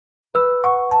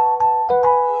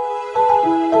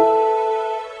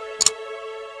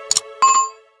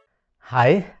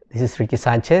Hi, this is Ricky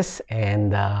Sanchez,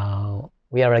 and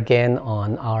we are again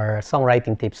on our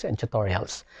Songwriting Tips and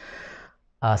Tutorials.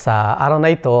 Sa araw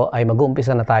na ito ay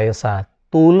mag-uumpisa na tayo sa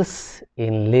tools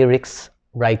in lyrics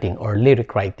writing or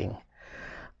lyric writing.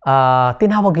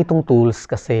 Tinawag itong tools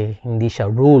kasi hindi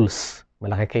siya rules.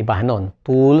 Malaki kaibahan nun.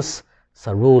 Tools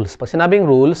sa rules. Pag sinabing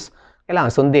rules,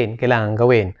 kailangan sundin, kailangan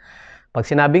gawin. Pag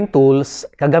sinabing tools,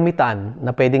 kagamitan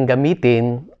na pwedeng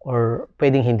gamitin or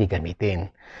pwedeng hindi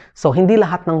gamitin. So, hindi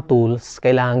lahat ng tools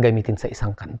kailangan gamitin sa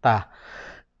isang kanta.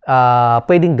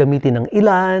 Pwedeng gamitin ng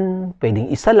ilan, pwedeng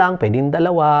isa lang, pwedeng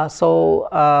dalawa. So,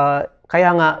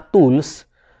 kaya nga tools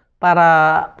para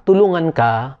tulungan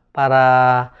ka para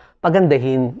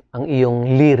pagandahin ang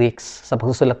iyong lyrics sa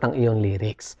pagsusulat ng iyong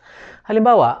lyrics.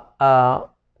 Halimbawa,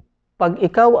 pag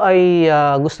ikaw ay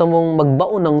gusto mong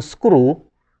magbaon ng screw,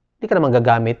 hindi ka naman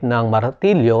gagamit ng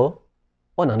martilyo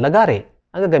o ng lagari.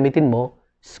 Ang gagamitin mo,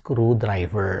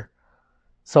 screwdriver.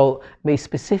 So, may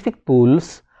specific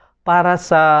tools para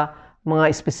sa mga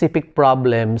specific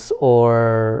problems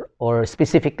or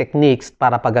specific techniques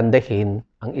para pagandahin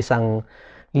ang isang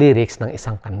lyrics ng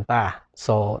isang kanta.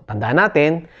 So, tandaan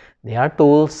natin, they are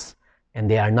tools and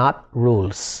they are not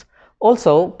rules.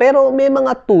 Also, pero may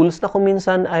mga tools na kung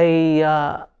minsan ay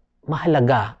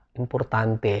mahalaga,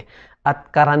 importante,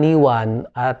 at karaniwan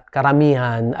at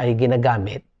karamihan ay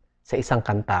ginagamit sa isang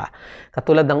kanta.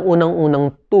 Katulad ng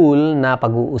unang-unang tool na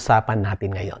pag-uusapan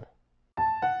natin ngayon.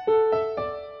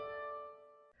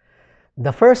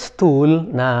 The first tool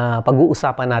na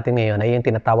pag-uusapan natin ngayon ay yung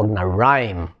tinatawag na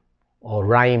rhyme o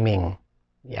rhyming.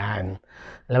 Yan.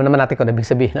 Alam naman natin kung ano ibig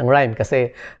sabihin ng rhyme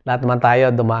kasi lahat naman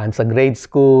tayo dumaan sa grade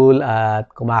school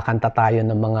at kumakanta tayo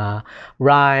ng mga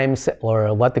rhymes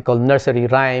or what we call nursery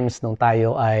rhymes nung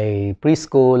tayo ay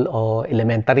preschool o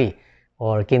elementary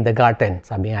or kindergarten,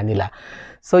 sabi nga nila.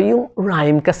 So yung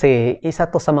rhyme kasi, isa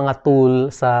to sa mga tool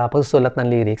sa pagsusulat ng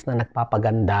lyrics na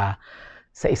nagpapaganda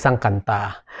sa isang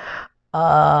kanta.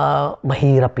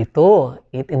 Mahirap ito.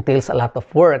 It entails a lot of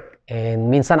work.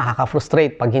 And minsan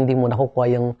nakaka-frustrate pag hindi mo nakukuha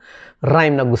yung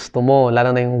rhyme na gusto mo,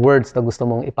 lalo na yung words na gusto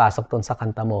mong ipasok doon sa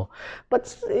kanta mo. But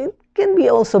it can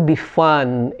be also be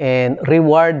fun and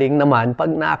rewarding naman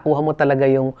pag nakakuha mo talaga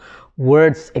yung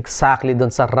words exactly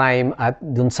doon sa rhyme at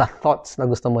doon sa thoughts na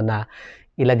gusto mo na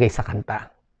ilagay sa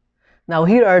kanta. Now,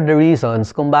 here are the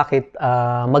reasons kung bakit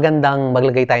magandang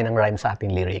maglagay tayo ng rhyme sa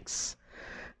ating lyrics.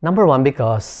 Number one,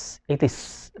 because it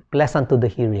is pleasant to the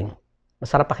hearing.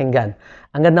 Masarap pakinggan.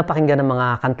 Ang ganda pakinggan ng mga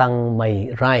kantang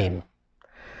may rhyme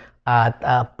at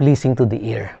pleasing to the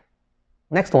ear.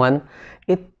 Next one,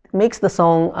 it makes the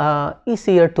song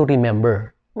easier to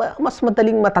remember. Mas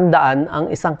madaling matandaan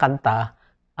ang isang kanta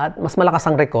at mas malakas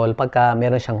ang recall pagka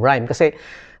meron siyang rhyme. Kasi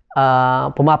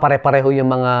pumapare-pareho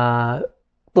yung mga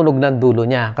tunog ng dulo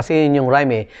niya. Kasi yun yung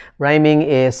rhyme eh. Rhyming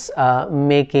is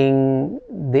making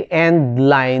the end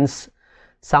lines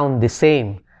sound the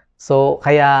same. So,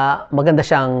 kaya maganda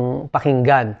siyang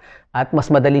pakinggan at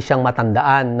mas madali siyang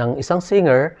matandaan ng isang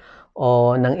singer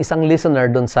o ng isang listener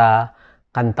dun sa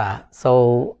kanta.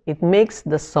 So, it makes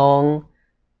the song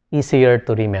easier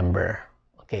to remember.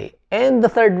 Okay. And the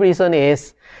third reason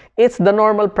is, it's the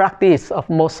normal practice of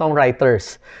most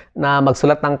songwriters na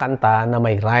magsulat ng kanta na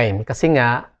may rhyme. Kasi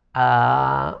nga,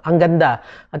 ang ganda.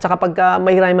 At saka pagka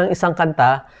may rhyme ang isang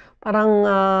kanta, parang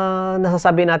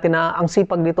nasasabi natin na ang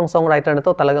sipag nitong songwriter na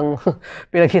to, talagang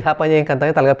pinaghirapan niya yung kanta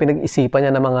niya, talagang pinag-isipan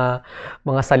niya ng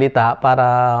mga salita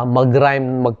para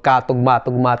mag-rhyme,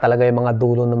 magkatugma-tugma talaga yung mga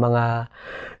dulo ng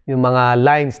yung mga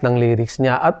lines ng lyrics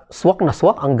niya. At swak na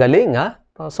swak, ang galing ha.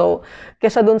 So,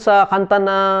 kesa dun sa kanta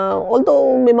na,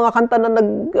 although may mga kanta na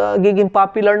nagiging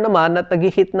popular naman at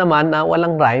nag-hit naman na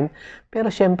walang rhyme, pero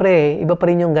syempre, iba pa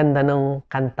rin yung ganda ng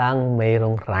kantang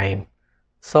mayroong rhyme.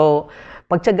 So,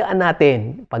 pagtiyagaan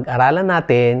natin, pag-aralan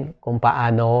natin kung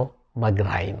paano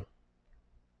mag-rhyme.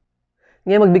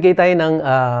 Ngayon, magbigay tayo ng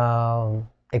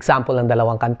example ng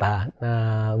dalawang kanta na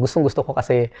gustong-gusto ko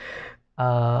kasi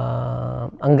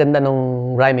ang ganda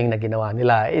ng rhyming na ginawa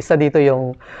nila. Isa dito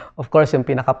yung, of course, yung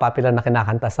pinaka-popular na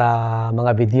kinakanta sa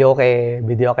mga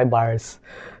videoke bars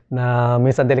na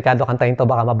minsan delikado kantahin to,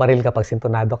 baka mabaril kapag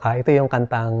sintonado ka. Ito yung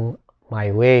kantang My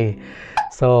Way.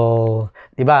 So,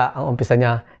 di ba, ang umpisa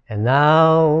niya, and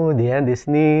now the end is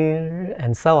near,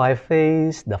 and so I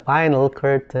face the final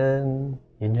curtain.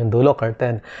 Yun yung dulo,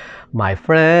 curtain. My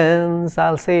friends,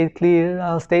 I'll say it clear,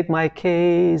 I'll state my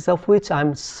case, of which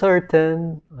I'm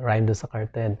certain. Rhyme doon sa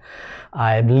curtain.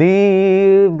 I've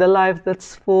lived the life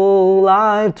that's full,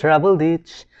 I've traveled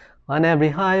each on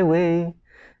every highway,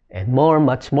 and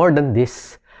much more than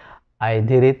this. I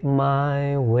did it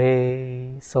my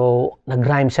way. So,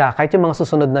 nag-rhyme siya. Kahit yung mga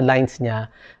susunod na lines niya,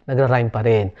 nagra-rhyme pa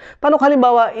rin. Paano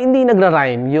halimbawa, hindi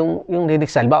nagra-rhyme yung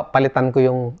lyrics? Halimbawa, palitan ko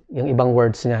yung ibang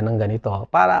words niya ng ganito.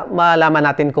 Para malaman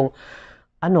natin kung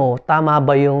tama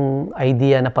ba yung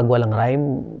idea na pag walang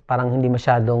rhyme, parang hindi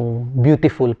masyadong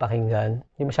beautiful pakinggan.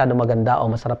 Hindi masyadong maganda o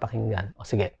masarap pakinggan. O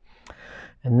sige.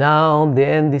 And now the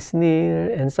end is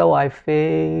near, and so I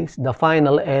face the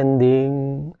final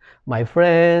ending. My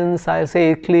friends, I'll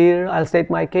say it clear, I'll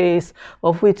state my case,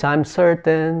 of which I'm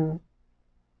certain.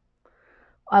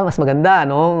 Mas maganda,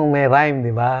 no? May rhyme,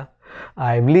 di ba?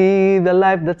 I've lived a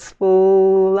life that's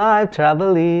full, I've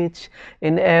traveled each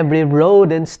in every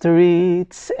road and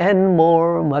streets, and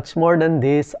more, much more than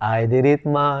this, I did it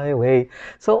my way.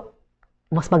 So,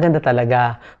 mas maganda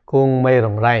talaga kung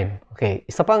mayroong rhyme. Okay,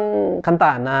 isa pang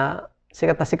kanta na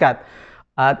sikat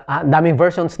at daming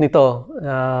versions nito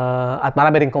at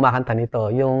marami rin kumakanta nito,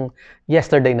 yung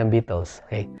Yesterday ng Beatles.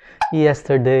 Okay,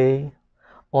 yesterday,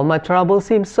 all my troubles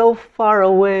seem so far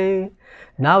away.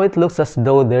 Now it looks as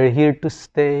though they're here to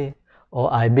stay. Oh,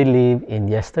 I believe in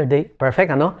yesterday. Perfect,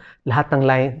 ano? Lahat ng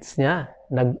lines niya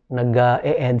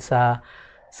nag-e-end sa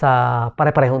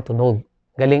pare-parehong tunog.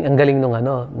 Ang galing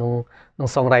nung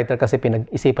songwriter kasi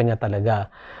pinag-isipan niya talaga.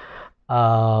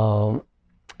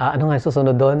 Ano nga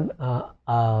susunod doon?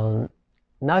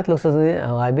 Now it looks as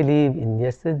though I believe in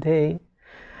yesterday.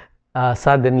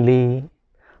 Suddenly,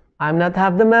 I'm not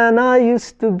half the man I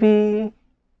used to be.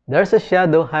 There's a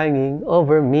shadow hanging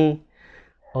over me.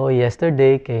 Oh,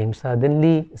 yesterday came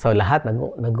suddenly. So lahat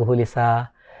naghuhuli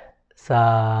sa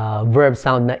verb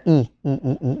sound na e.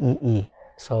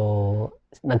 So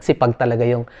nagsipag talaga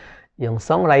yung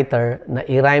songwriter na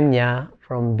i-rhyme niya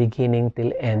from beginning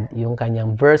till end yung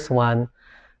kanyang verse 1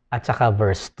 at saka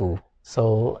verse 2.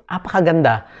 So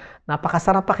napakaganda,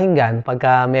 napakasarap pakinggan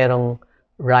pagka merong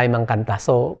rhyme ang kanta.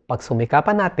 So pag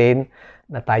sumikapan natin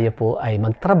na tayo po ay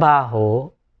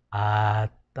magtrabaho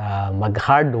at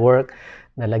mag-hard work,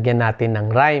 nalagyan natin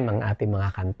ng rhyme ang ating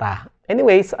mga kanta.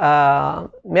 Anyways,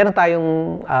 meron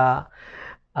tayong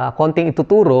konting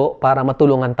ituturo para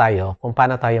matulungan tayo kung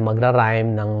paano tayo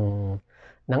magra-rhyme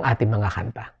ng ating mga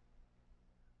kanta.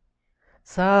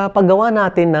 Sa paggawa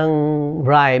natin ng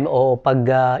rhyme o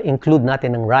pag-include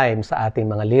natin ng rhyme sa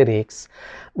ating mga lyrics,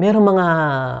 meron mga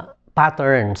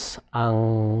patterns ang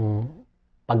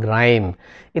pag-rhyme.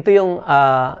 Ito yung,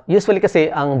 usually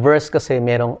kasi, ang verse kasi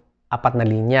merong 4 na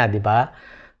linya, di ba?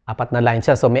 4 na lines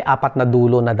siya. So, may 4 na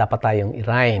dulo na dapat tayong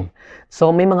i-rhyme.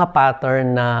 So, may mga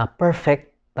pattern na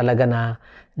perfect talaga na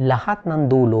lahat ng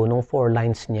dulo ng 4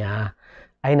 lines niya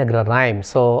ay nagra-rhyme.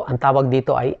 So, ang tawag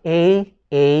dito ay A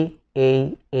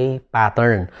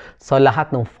pattern. So,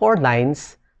 lahat ng 4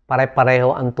 lines,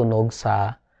 pare-pareho ang tunog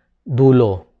sa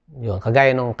dulo. Yun,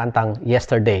 kagaya ng kantang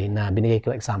Yesterday na binigay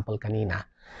ko example kanina.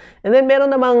 And then,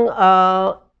 meron namang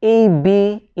AB.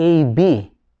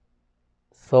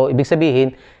 So, ibig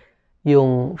sabihin,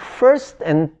 yung first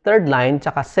and third line,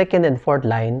 tsaka second and fourth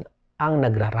line, ang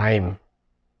nagra-rhyme.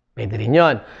 Pwede rin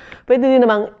yun. Pwede rin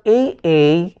namang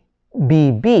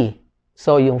AABB.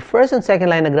 So, yung first and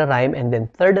second line nagra-rhyme, and then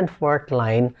third and fourth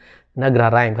line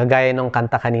nagra-rhyme. Kagaya ng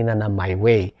kanta kanina na My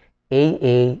Way.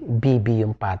 AABB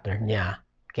yung pattern niya.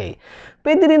 Okay.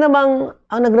 Pwede rin namang,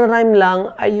 ang nagra-rhyme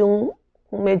lang ay yung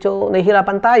medyo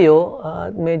nahihirapan tayo,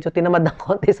 medyo tinamad ng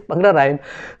konti sa pagra-rhyme.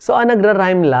 So, ang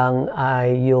nagra-rhyme lang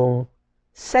ay yung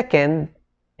second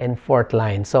and fourth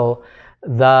line. So,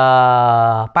 the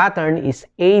pattern is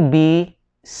A, B,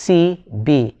 C,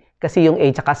 B. Kasi yung A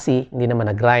tsaka C, hindi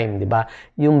naman nag-rhyme, di ba?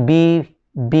 Yung B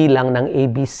lang ng A,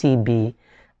 B, C, B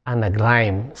ang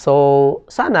nag-rhyme. So,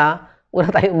 sana, wala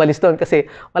tayong umalis doon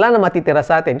kasi wala na matitira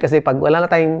sa atin. Kasi pag wala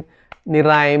na tayong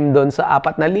ni-rhyme doon sa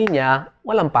 4 na linya,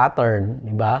 walang pattern,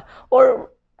 di ba?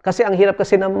 Or, kasi ang hirap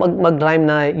kasi na mag-rhyme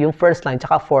na yung first line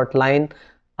tsaka fourth line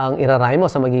ang ira-rhyme mo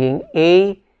sa magiging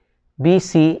A, B,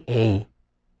 C, A.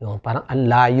 Yung, parang ang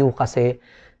layo kasi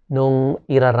nung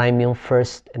ira-rhyme yung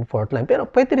first and fourth line. Pero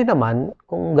pwede rin naman,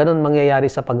 kung ganun mangyayari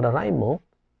sa pagra-rhyme mo,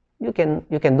 you can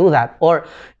do that. Or,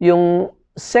 yung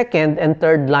second and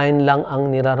third line lang ang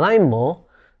nira-rhyme mo,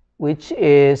 which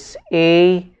is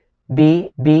A,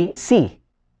 B, B, C.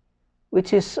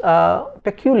 Which is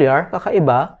peculiar,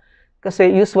 kakaiba,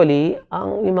 kasi usually,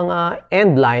 yung mga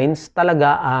end lines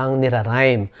talaga ang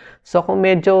nira-rhyme. So, kung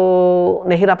medyo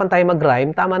nahirapan tayo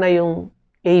mag-rhyme, tama na yung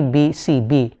A, B, C,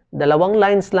 B. 2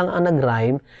 lines lang ang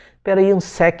nag-rhyme, pero yung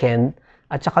second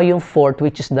at saka yung fourth,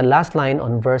 which is the last line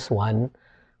on verse 1,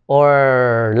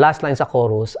 or last line sa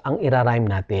chorus, ang ira-rhyme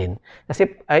natin. Kasi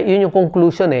yun yung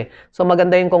conclusion eh. So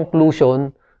maganda yung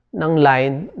conclusion ng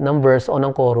line, ng verse o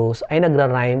ng chorus ay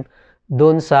nagra-rhyme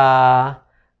doon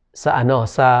sa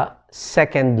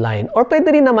second line. Or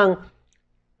pwede rin namang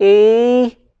A,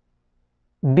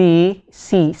 B,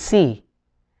 C, C.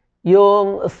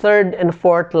 Yung third and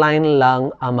fourth line lang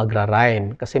ang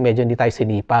magra-rhyme kasi medyo hindi tayo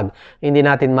sinipag. Hindi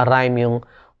natin ma-rhyme yung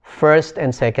first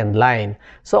and second line.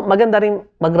 So maganda rin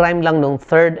mag-rhyme lang nung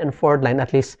third and fourth line.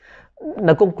 At least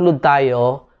nag-conclude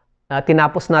tayo na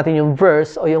tinapos natin yung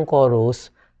verse o yung chorus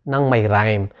ng may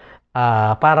rhyme.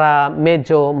 Para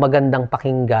medyo magandang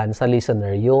pakinggan sa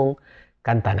listener yung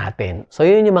kanta natin. So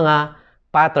yun yung mga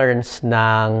patterns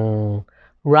ng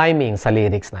rhyming sa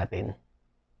lyrics natin.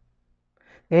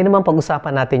 Ngayon naman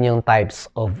pag-usapan natin yung types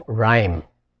of rhyme.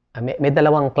 May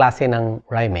dalawang klase ng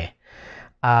rhyme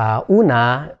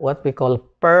Una, what we call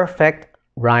perfect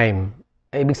rhyme.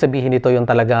 Ibig sabihin nito yung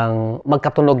talagang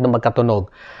magkatunog na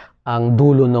magkatunog ang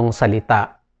dulo ng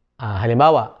salita.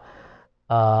 Halimbawa,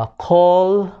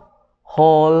 call,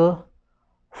 haul,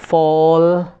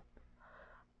 fall,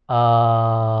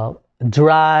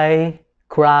 dry,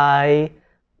 cry,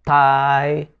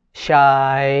 tie,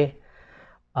 shy,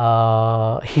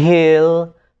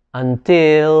 heal,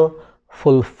 until,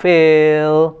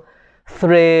 fulfill,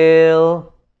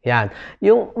 thrill. Yan.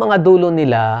 Yung mga dulo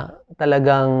nila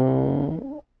talagang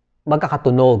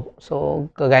magkakatunog. So,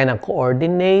 kagaya ng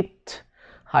coordinate,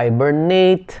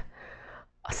 hibernate,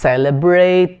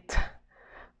 celebrate,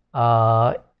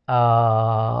 ano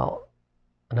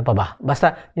pa ba?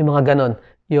 Basta yung mga ganon.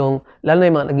 Yung, lalo na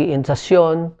yung mga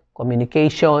nag-iintasyon,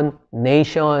 communication,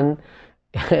 nation,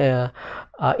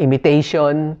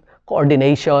 imitation,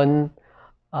 coordination,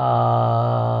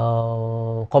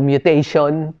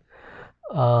 commutation,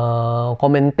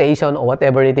 commentation, or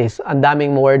whatever it is. Ang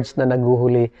daming words na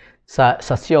naghuhuli sa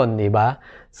syon, di ba?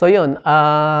 So yun,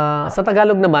 sa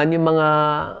Tagalog naman, yung mga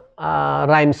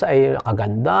rhymes ay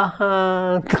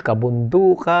kagandahan,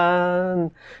 kabundukan,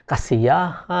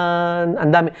 kasiyahan.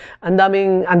 Ang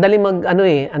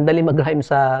daling mag-rhyme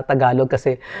sa Tagalog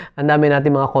kasi ang dami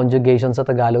natin mga conjugation sa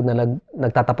Tagalog na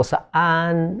nagtatapos sa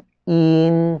an,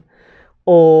 in,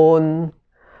 on,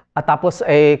 at tapos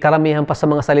karamihan pa sa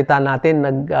mga salita natin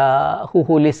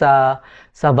naghuhuli sa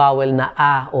vowel na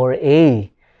a or a.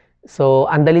 So,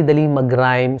 ang dali-daling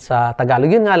mag-rhyme sa Tagalog.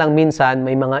 Yun nga lang, minsan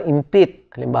may mga impit.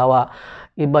 Halimbawa,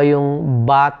 iba yung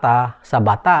bata sa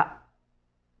bata.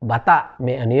 Bata,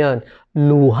 may ano yun.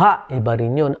 Luha, iba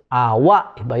rin yun.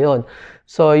 Awa, iba yun.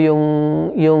 So,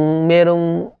 yung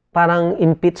merong parang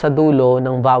impit sa dulo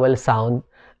ng vowel sound,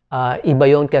 iba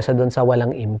yun kaysa doon sa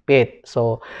walang impit.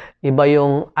 So, iba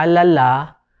yung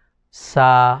alala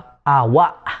sa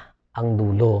awa ang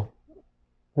dulo.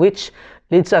 Which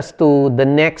leads us to the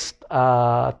next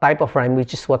type of rhyme,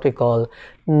 which is what we call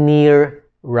near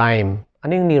rhyme.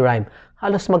 Ano yung near rhyme?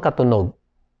 Halos magkatunog.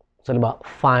 So, diba?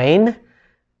 Fine,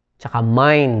 tsaka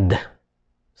mind.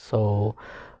 So,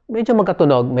 medyo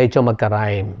magkatunog, medyo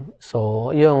magka-rhyme.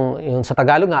 So, yung sa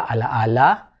Tagalog nga,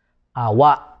 alaala,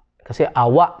 awa. Kasi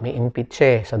awa, may impit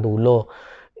siya sa dulo.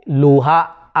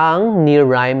 Luha ang near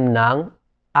rhyme ng,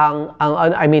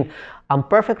 ang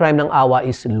perfect rhyme ng awa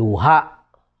is luha.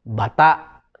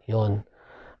 Bata, yun.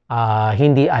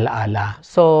 Hindi alaala.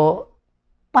 So,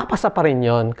 papasa pa rin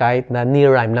yun kahit na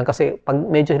near rhyme lang. Kasi pag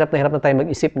medyo hirap na tayo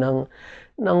mag-isip ng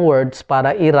words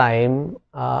para i-rhyme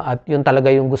at yun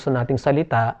talaga yung gusto nating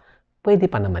salita, pwede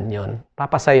pa naman yun.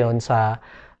 Papasa yun sa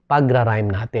pagra-rhyme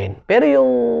natin. Pero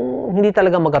yung hindi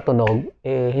talaga magkatunog,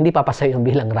 hindi papasa yung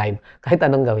bilang rhyme kahit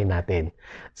anong gawin natin.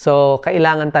 So,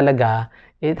 kailangan talaga,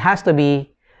 it has to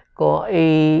be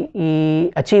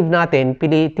i-achieve natin,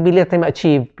 pilitin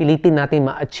natin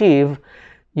ma-achieve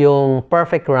yung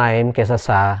perfect rhyme kesa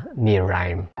sa near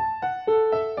rhyme.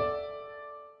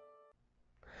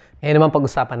 Ngayon naman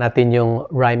pag-usapan natin yung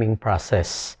rhyming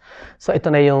process. So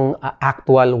ito na yung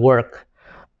actual work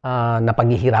na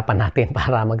paghihirapan natin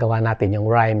para magawa natin yung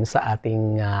rhyme sa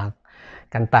ating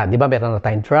kanta. Di ba, meron na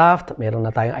tayong draft, meron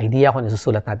na tayong idea kung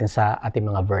isusulat natin sa ating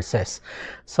mga verses.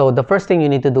 So, the first thing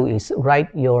you need to do is write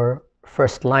your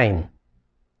first line.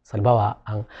 So, halimbawa,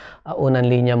 ang unang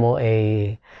linya mo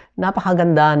ay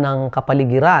napakaganda ng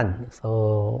kapaligiran.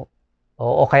 So,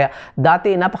 o kaya,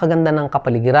 dati napakaganda ng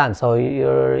kapaligiran. So,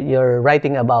 you're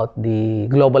writing about the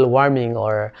global warming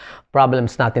or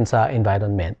problems natin sa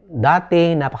environment.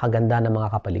 Dati, napakaganda ng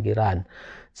mga kapaligiran.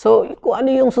 So, kung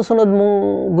ano yung susunod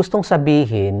mong gustong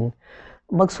sabihin,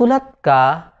 magsulat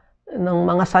ka ng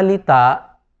mga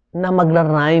salita na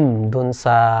magra-rhyme dun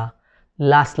sa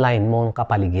last line mong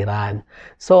kapaligiran.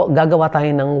 So, gagawa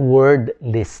tayo ng word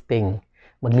listing.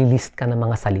 Maglilist ka ng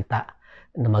mga salita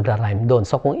na magra-rhyme dun.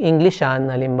 So, kung English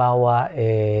yan, halimbawa,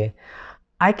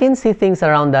 I can see things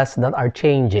around us that are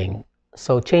changing.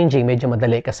 So, changing, medyo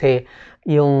madali kasi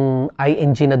yung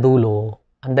ing na dulo,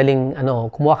 ang daling,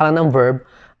 kumuha ka lang ng verb,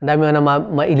 ang dami mo na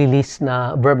maililist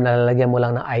na verb na lalagyan mo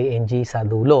lang ng ing sa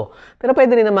dulo. Pero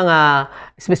pwede rin ng mga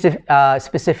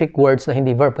specific words na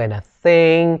hindi verb. Kaya na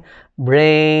think,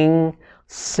 bring,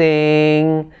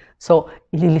 sing. So,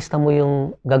 ililista mo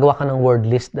yung, gagawa ka ng word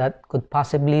list that could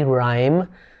possibly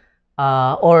rhyme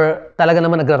or talaga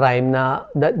naman nagra-rhyme na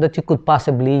that you could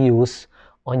possibly use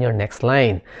on your next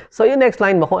line. So, yung next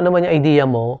line mo, kung ano man yung idea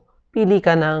mo, pili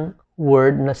ka ng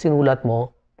word na sinulat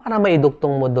mo para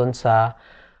maidugtong mo doon sa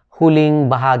huling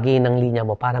bahagi ng linya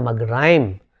mo para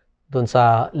mag-rhyme doon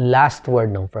sa last word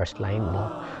ng first line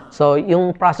mo. So,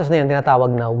 yung process na yun,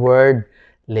 tinatawag na word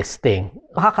listing.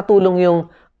 Makakatulong yung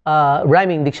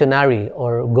rhyming dictionary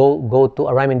or go to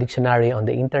a rhyming dictionary on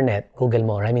the internet. Google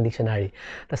mo, rhyming dictionary.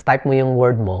 Tapos type mo yung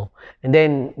word mo. And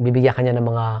then, bibigyan ka niya ng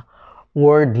mga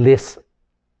word list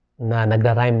na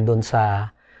nagra-rhyme doon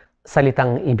sa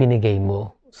salitang ibinigay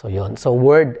mo. So, yun. So,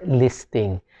 word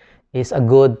listing is a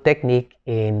good technique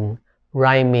in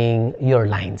rhyming your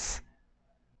lines.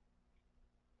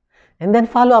 And then,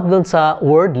 follow up doon sa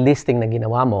word listing na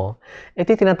ginawa mo.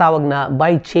 Ito yung tinatawag na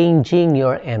by changing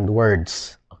your end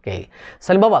words. Okay.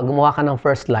 So, halimbawa, gumawa ka ng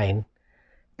first line.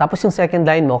 Tapos yung second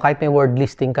line mo, kahit may word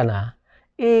listing ka na,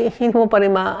 hindi mo pa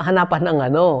rin mahanapan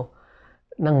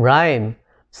ng rhyme.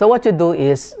 So, what you do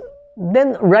is,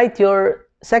 then write your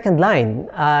second line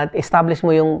at establish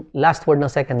mo yung last word ng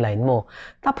second line mo.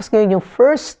 Tapos ngayon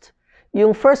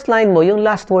yung first line mo, yung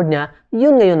last word niya,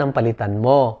 yun ngayon ang palitan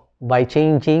mo by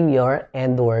changing your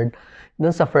end word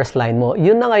dun sa first line mo.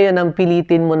 Yun na ngayon ang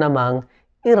pilitin mo namang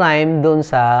i-rhyme dun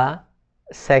sa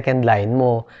second line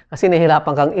mo. Kasi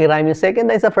nahirapan kang i-rhyme yung second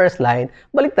line sa first line,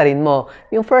 baliktarin mo.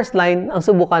 Yung first line, ang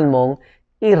subukan mong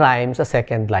i-rhyme sa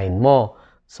second line mo.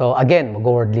 So, again,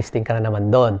 mag-word listing ka na naman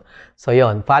doon. So,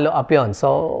 yon, follow up yon.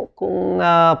 So, kung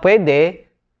pwede,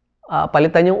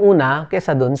 palitan yung una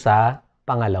kesa doon sa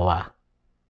pangalawa.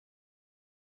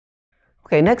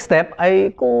 Okay, next step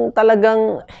ay kung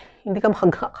talagang hindi ka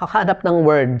makakahanap ng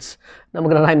words na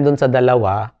magra-rhyme doon sa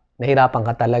dalawa, nahirapan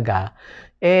ka talaga,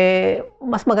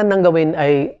 mas magandang gawin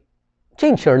ay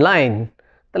change your line.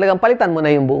 Talagang palitan mo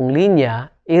na yung buong linya,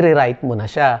 i-rewrite mo na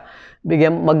siya.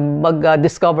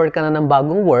 Mag-discover ka na ng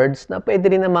bagong words na pwede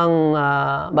rin namang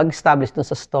mag-establish dun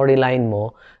sa storyline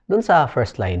mo, dun sa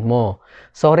first line mo.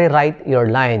 So, rewrite your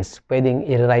lines. Pwedeng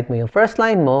i-rewrite mo yung first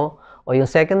line mo, o yung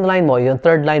second line mo, o yung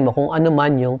third line mo, kung ano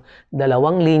man yung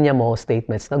dalawang linya mo,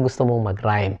 statements na gusto mong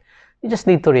mag-rhyme. You just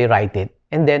need to rewrite it.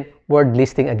 And then, word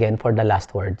listing again for the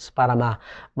last words para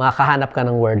makahanap ka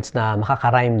ng words na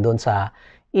makaka-rhyme dun sa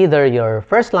either your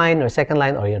first line or second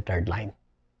line or your third line.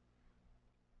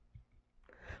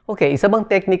 Okay, isa bang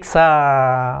technique sa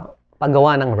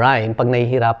paggawa ng rhyme pag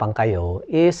nahihirapan kayo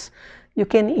is you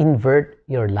can invert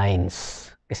your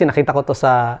lines. Kasi nakita ko to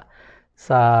sa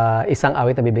isang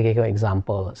awit na bibigay ko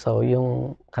example. So,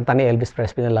 yung kanta ni Elvis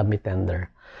Presley na Love Me Tender.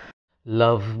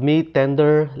 Love me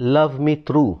tender, love me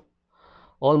true.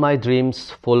 All my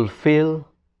dreams fulfill.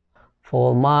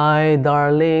 For my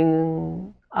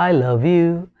darling, I love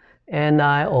you and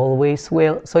I always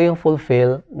will. So, yung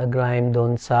fulfill, nag-rhyme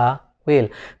doon sa will.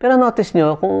 Pero notice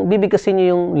nyo, kung bibigkasin nyo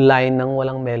yung line ng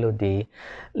walang melody,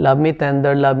 love me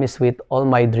tender, love me sweet, all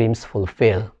my dreams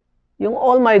fulfill. Yung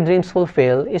all my dreams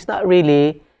fulfill is not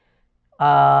really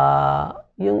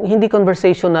yung hindi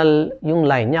conversational yung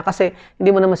line niya kasi hindi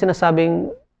mo naman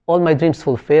sinasabing all my dreams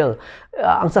fulfill.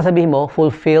 Ang sasabihin mo,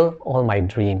 fulfill all my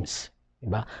dreams.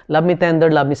 Diba? Love me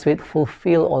tender, love me sweet,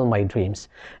 fulfill all my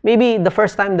dreams. Maybe the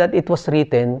first time that it was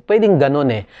written, pwedeng ganun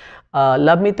eh.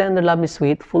 Love me tender, love me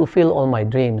sweet, fulfill all my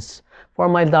dreams. For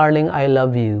my darling, I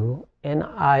love you, and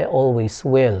I always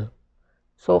will.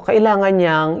 So, kailangan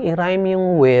niyang i-rhyme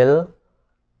yung will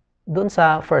dun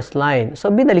sa first line. So,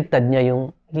 binaligtad niya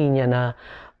yung linya na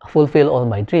fulfill all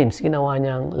my dreams. Ginawa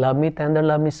niyang, love me tender,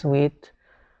 love me sweet,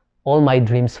 all my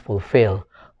dreams fulfill.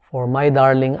 For my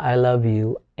darling, I love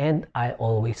you, and I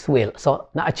always will. So,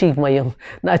 na-achieve niya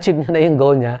na yung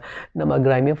goal niya na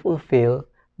mag-rhyme yung fulfill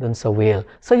dun sa will.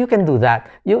 So, you can do that.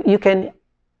 You can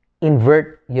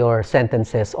invert your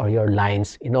sentences or your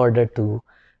lines in order to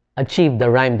achieve the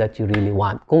rhyme that you really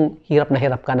want. Kung hirap na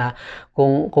hirap ka na,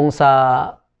 kung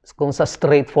sa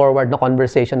straightforward na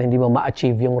conversation hindi mo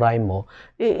ma-achieve yung rhyme mo,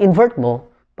 invert mo.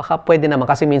 Baka pwede naman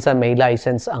kasi minsan may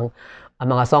license ang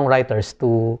mga songwriters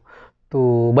to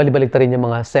balibaliktarin yung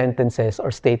mga sentences or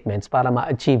statements para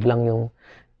ma-achieve lang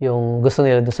yung gusto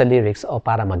nila doon sa lyrics o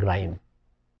para mag-rhyme.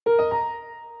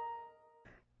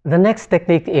 The next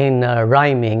technique in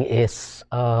rhyming is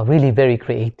really very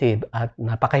creative at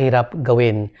napakahirap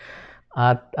gawin.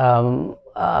 At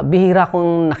bihira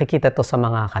kong nakikita to sa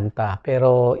mga kanta.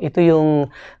 Pero ito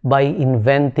yung by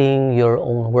inventing your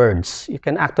own words. You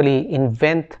can actually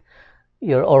invent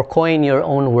or coin your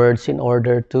own words in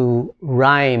order to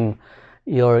rhyme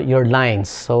your lines.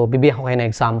 So, bibigyan ko kayo ng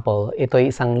example. Ito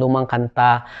ay isang lumang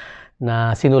kanta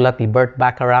na sinulat ni Burt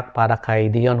Bacharach para kay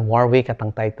Dionne Warwick at ang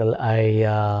title ay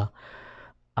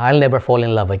I'll Never Fall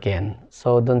in Love Again.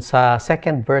 So, dun sa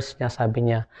second verse niya, sabi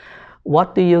niya,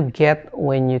 what do you get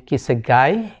when you kiss a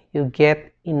guy? You get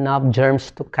enough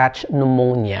germs to catch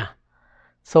pneumonia.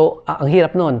 So, ang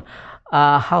hirap nun.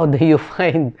 How do you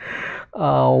find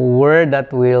a word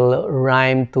that will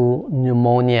rhyme to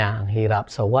pneumonia? Ang hirap.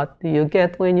 So, what do you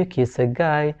get when you kiss a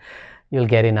guy? You'll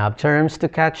get enough germs to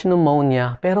catch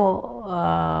pneumonia.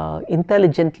 Pero,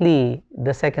 intelligently,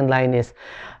 the second line is,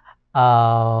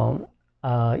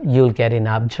 you'll get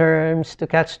enough germs to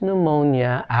catch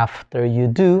pneumonia. After you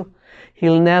do,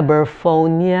 he'll never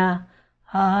phone ya.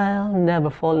 I'll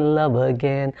never fall in love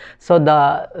again. So,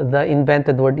 the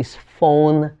invented word is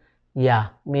phone.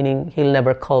 Yeah, meaning he'll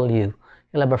never call you.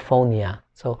 He'll never phone ya.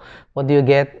 So, what do you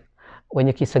get when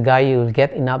you kiss a guy? You'll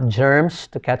get enough germs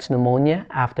to catch pneumonia.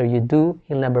 After you do,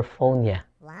 he'll never phone ya.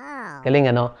 Wow. Galing,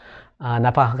 ano?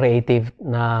 Napaka-creative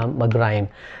na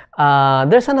mag-rhyme.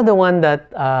 There's another one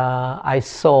that I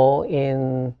saw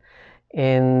in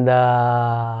the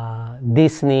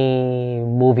Disney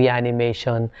movie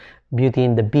animation Beauty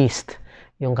and the Beast.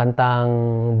 Yung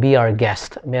kantang Be Our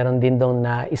Guest. Meron din doon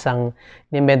na isang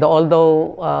nimendo.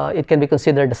 Although it can be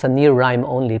considered as a near rhyme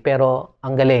only, pero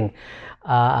ang galing.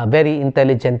 Very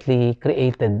intelligently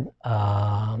created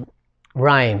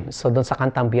rhyme. So doon sa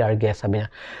kantang Be Our Guest, sabi niya,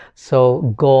 so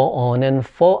go on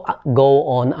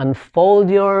unfold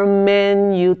your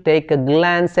menu, take a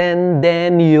glance and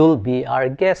then you'll be our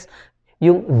guest.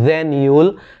 Yung then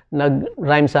you'll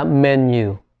nag-rhyme sa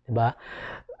menu, di ba?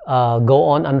 Go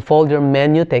on, unfold your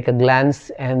menu, take a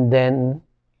glance, and then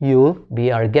you'll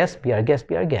be our guest, be our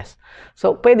guest, be our guest.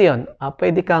 So, pwede yun.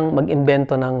 Pwede kang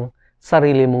mag-imbento ng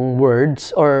sarili mong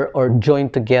words or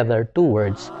join together two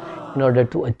words in order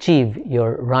to achieve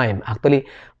your rhyme. Actually,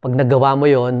 pag nagawa mo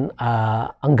yun,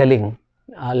 ang galing.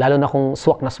 Lalo na kung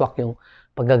swak na swak yung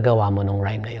paggagawa mo ng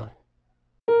rhyme na yun.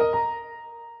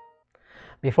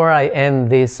 Before I end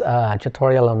this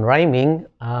tutorial on rhyming,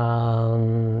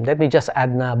 let me just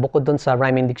add na bukod dun sa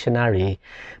rhyming dictionary,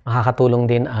 makakatulong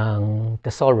din ang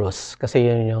thesaurus kasi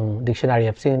yun yung dictionary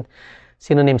of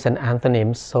synonyms and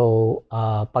antonyms. So,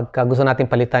 pagka gusto natin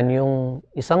palitan yung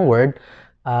isang word,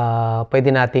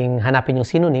 pwede nating hanapin yung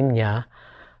synonym niya.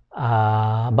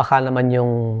 Baka naman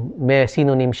yung may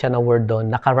synonym siya na word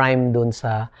doon, naka-rhyme doon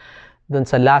sa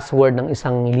last word ng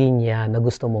isang linya na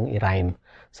gusto mong i-rhyme.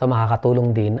 So,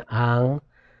 makakatulong din ang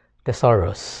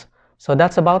thesaurus. So,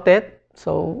 that's about it.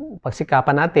 So,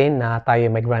 pagsikapan natin na tayo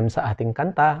mag-rhyme sa ating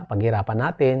kanta, paghirapan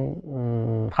natin,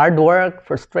 hard work,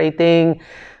 frustrating,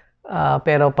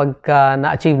 pero pagka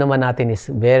na-achieve naman natin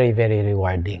is very, very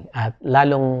rewarding. At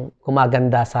lalong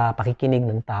gumaganda sa pakikinig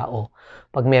ng tao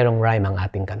pag merong rhyme ang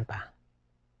ating kanta.